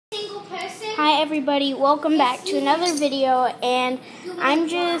Hi everybody, welcome back to another video, and I'm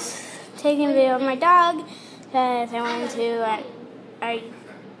just taking a video of my dog because I wanted to, I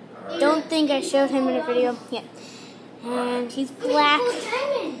don't think I showed him in a video yet, and he's black.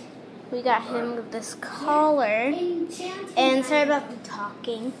 We got him with this collar, and sorry about the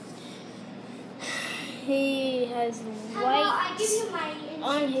talking. He has white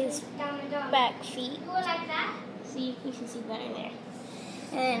on his back feet. See, you can see better there.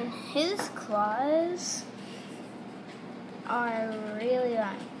 And his claws are really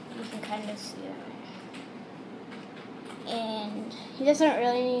long. You can kind of see them there. And he doesn't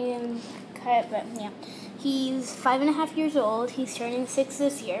really need them cut, but yeah. He's 5.5 years old. He's turning 6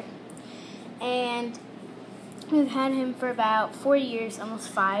 this year. And we've had him for about 4 years, almost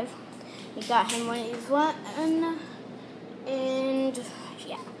 5. We got him when he was 1. And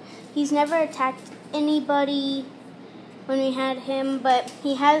yeah. He's never attacked anybody when we had him, but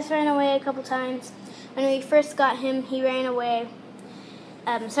he has run away a couple times. When we first got him, he ran away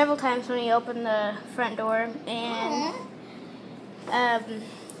several times when he opened the front door, and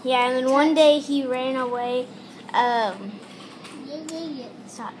yeah, and then one day he ran away.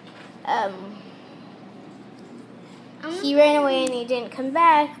 Stop. He ran away and he didn't come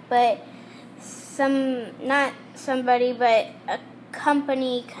back, but not somebody, but a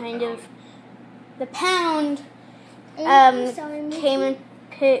company, kind of, the pound, came and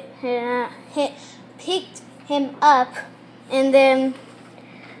picked him up, and then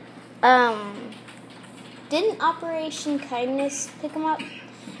didn't Operation Kindness pick him up?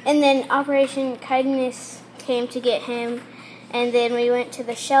 And then Operation Kindness came to get him, and then we went to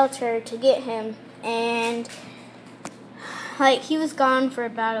the shelter to get him, and he was gone for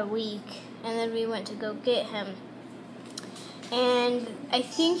about a week, and then we went to go get him, and I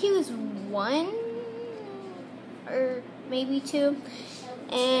think he was 1 or maybe 2,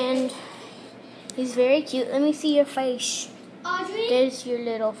 and he's very cute. Let me see your face. Audrey? There's your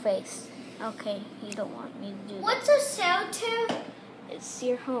little face. Okay, you don't want me to do that. What's a shelter? It's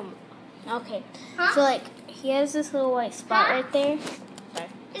your home. Okay, huh? So he has this little white spot right there. Sorry.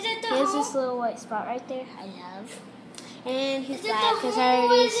 Is it the He has home? this little white spot right there. I love. And he's Is it black, the because home I or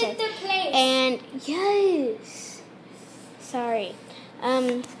already is said. it the place? And yes. Sorry.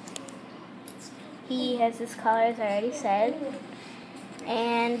 He has this collar, as I already said,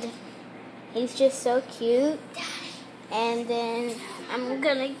 and he's just so cute. And then I'm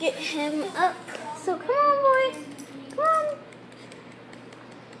gonna get him up. So come on, boy. Come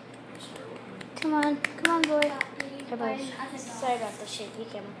on. Come on, boy. Sorry about the shaky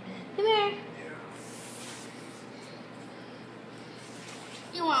camera. Come here.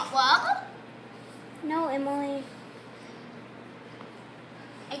 You want what? No, Emily.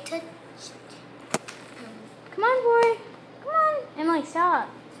 I touched. Come on, boy. Come on. Emily, stop.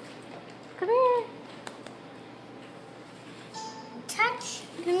 Come here. Touch.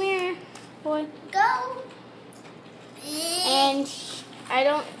 Come here, boy. Go. And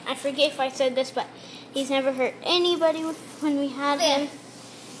I forget if I said this, but he's never hurt anybody when we had him.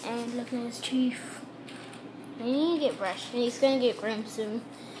 And look at his teeth. I need to get brushed, and he's going to get groomed soon.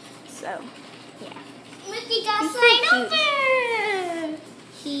 So, yeah. Mickey got He's slide pretty over.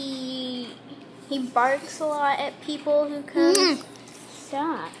 He barks a lot at people who come.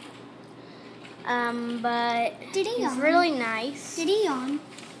 Stop. But Did he he's yawn? really nice. Did he yawn?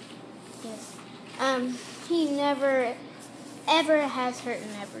 Yes. He never, ever has hurt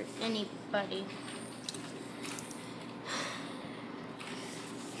anybody.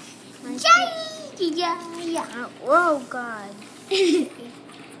 Yeah. Oh, God.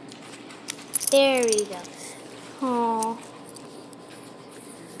 There he goes. Oh,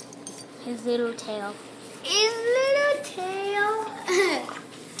 his little tail. His little tail.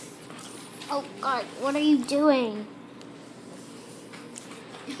 Oh, God, what are you doing?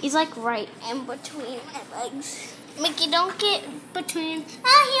 He's right in between my legs. Mickey, don't get between.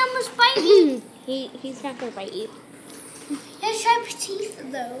 He almost bite me. He's not gonna bite you. He has sharp teeth,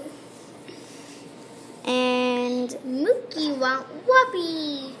 though. And Mookie want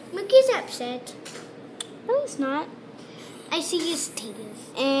whoopee. Mookie's upset. no, he's not. I see his teeth.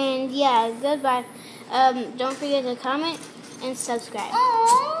 And yeah, goodbye. Don't forget to comment and subscribe.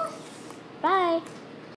 Aww. Bye.